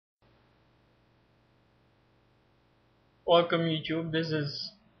Welcome YouTube. This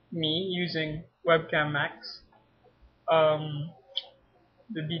is me using WebcamMax. Um,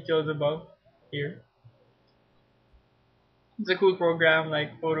 the details above here. It's a cool program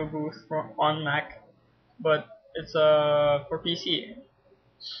like photo booth on Mac, but it's for PC.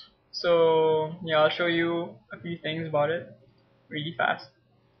 So yeah, I'll show you a few things about it really fast.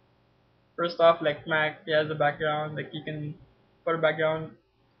 First off, like Mac, it has a background. Like you can put a background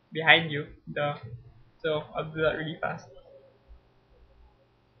behind you. So I'll do that really fast.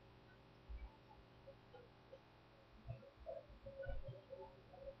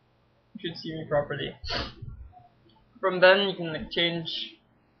 You should see me properly. From then you can like change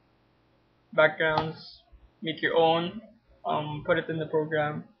backgrounds, make your own, put it in the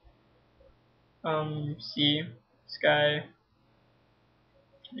program, sea, sky,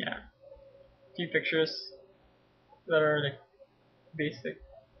 yeah, few pictures that are like basic.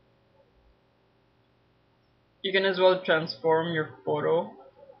 You can as well transform your photo.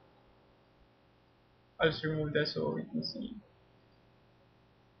 I'll just remove this so we can see.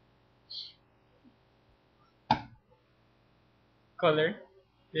 Color,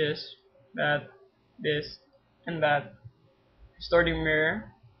 this, that, this, and that. Distorting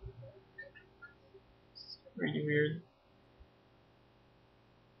mirror, really weird.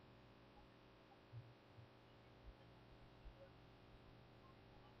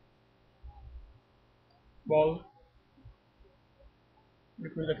 Ball,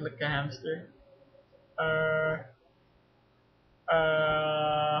 make me look like a hamster. Uh,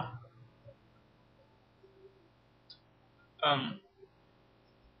 uh, um,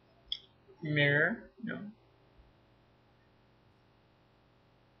 mirror, no.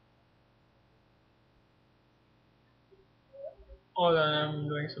 Hold on, I'm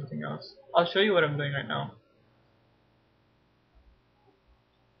doing something else. I'll show you what I'm doing right now.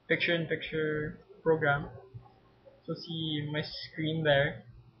 Picture in picture program. So see my screen there.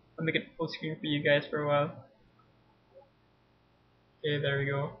 I'll make it full screen for you guys for a while. Okay, there we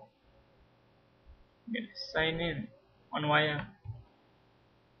go. I'm gonna sign in on YM.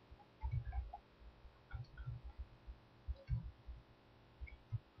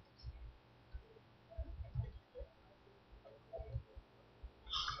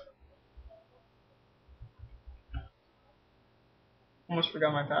 Almost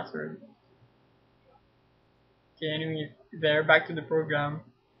forgot my password. Okay, anyway, there, back to the program.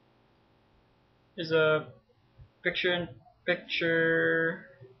 There's a picture in picture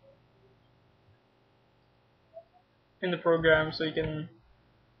in the program so you can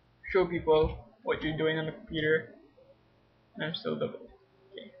show people what you're doing on the computer. And I'm still double.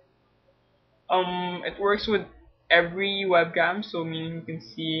 Okay. It works with every webcam, so meaning you can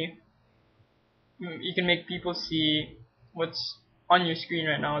see, you can make people see what's on your screen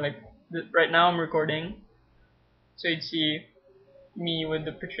right now. Like right now, I'm recording, so you'd see me with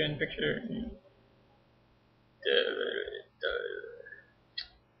the picture in picture in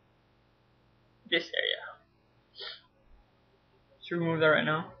this area. Let's remove that right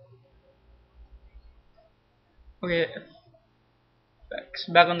now. Okay, effects.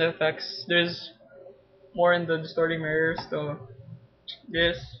 Back on the effects. There's more in the distorting mirror. So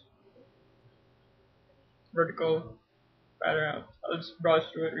this vertical pattern. I'll just browse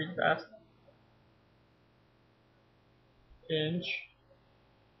through it really fast. Hinge,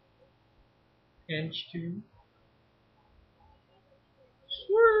 hinge two,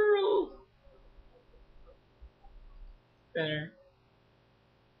 swirl, center,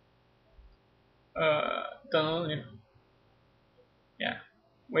 tunnel, yeah,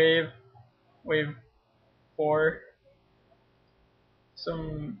 wave, wave four,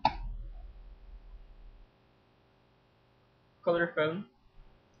 some color film.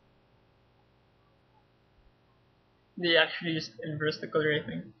 They actually just inverse the color, I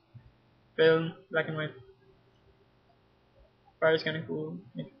think. Film, black and white. Fire is kind of cool.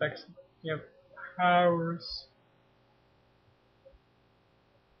 Effects, yep. Powers,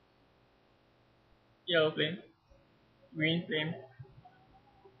 yellow flame, green flame.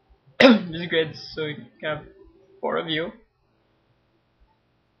 This is great. So you have four of you,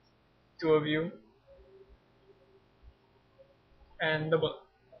 two of you, and double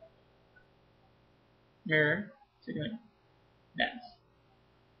mirror. So you can dance.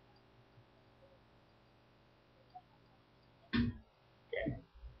 Okay.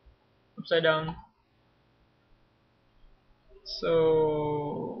 Upside down.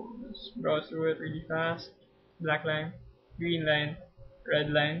 So let's browse through it really fast. Black line, green line,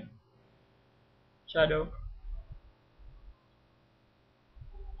 red line, shadow,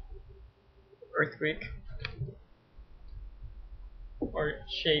 earthquake, or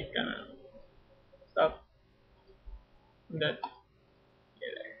shake kind of stuff. that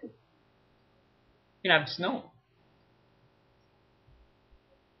yeah, there. You can have snow.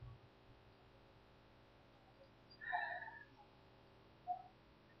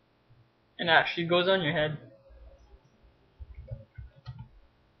 And actually goes on your head.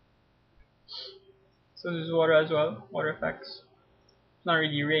 So there's water as well, water effects. It's not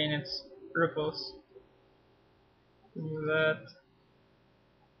really rain, it's ripples. Remove that,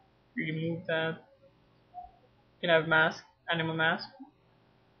 remove that. You can have mask, animal mask.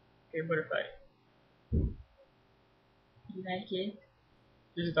 Okay, butterfly. You like it?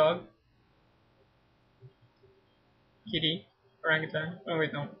 This dog, kitty, orangutan. Oh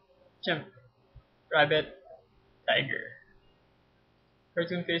wait, no. Chimp, rabbit, tiger.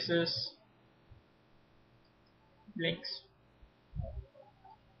 Cartoon faces, links,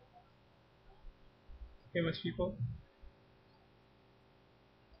 famous people.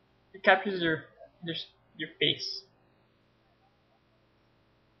 It captures your, your face.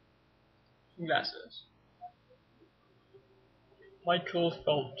 Glasses. Michael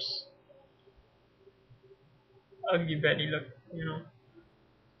Phelps. Ugly Betty look, you know.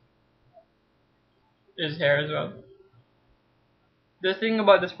 His hair as well. The thing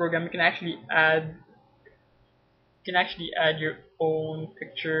about this program, you can actually add your own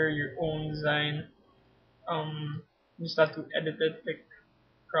picture, your own design. You just have to edit it, like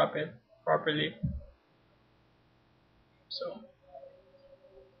crop it properly. So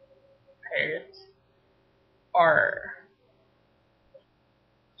Pirate R.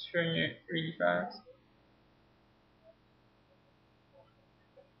 Showing it really fast.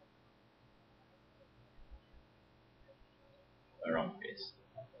 The wrong face.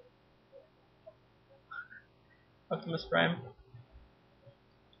 Optimus Prime.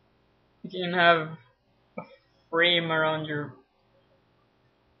 You can have a frame around your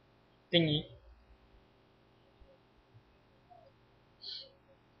thingy.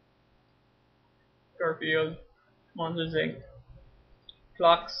 Garfield. Monsters Inc.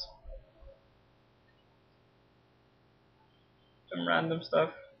 Clocks. Some random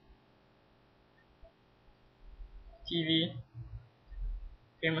stuff. TV.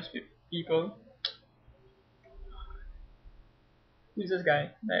 Famous people. Who's this guy?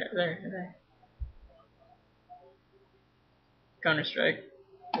 There. Counter Strike.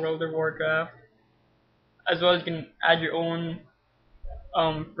 World of Warcraft. As well, you can add your own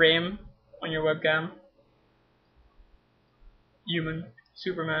frame on your webcam. Human.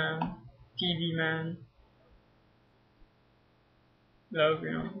 Superman. TV man. Love,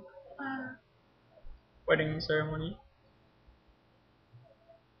 you know. Wedding ceremony.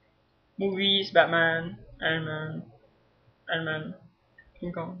 Movies, Batman, Iron Man,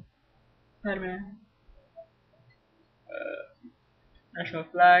 King Kong, Spider-Man, national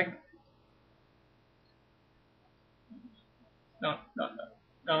flag, no,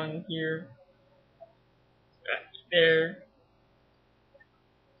 down here, there,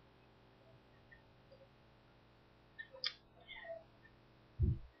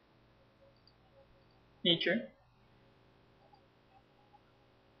 nature,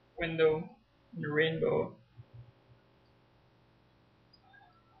 window, the rainbow,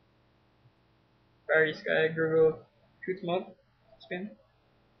 fiery sky, gurgle, shoot smoke, spin,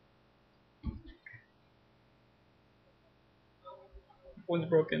 phone's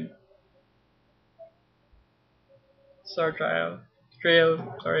broken, star trail,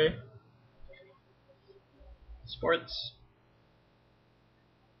 sorry, sports,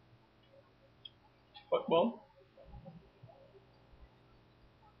 football,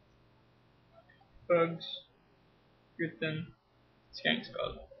 bugs, Britain, skank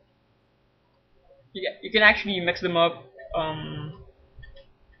skull. You can actually mix them up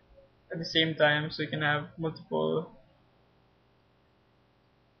at the same time, so you can have multiple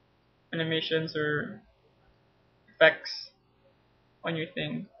animations or effects on your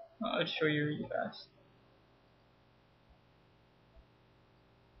thing. I'll show you really fast.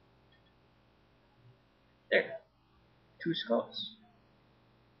 There, two skulls.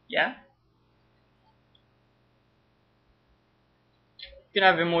 Yeah. You can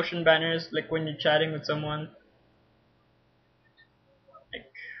have emotion banners like when you're chatting with someone,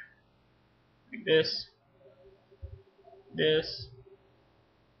 like this, this,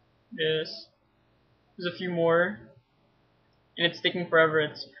 this. There's a few more, and it's taking forever.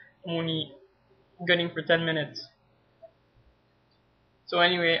 I'm only gunning for 10 minutes. So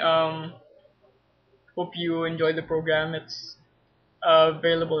anyway, hope you enjoy the program. It's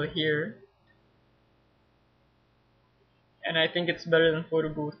available here, and I think it's better than Photo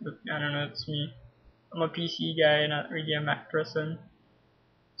Booth, but I don't know. It's me. I'm a PC guy, not really a Mac person.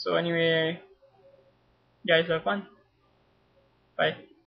 So anyway, guys, have fun. Bye.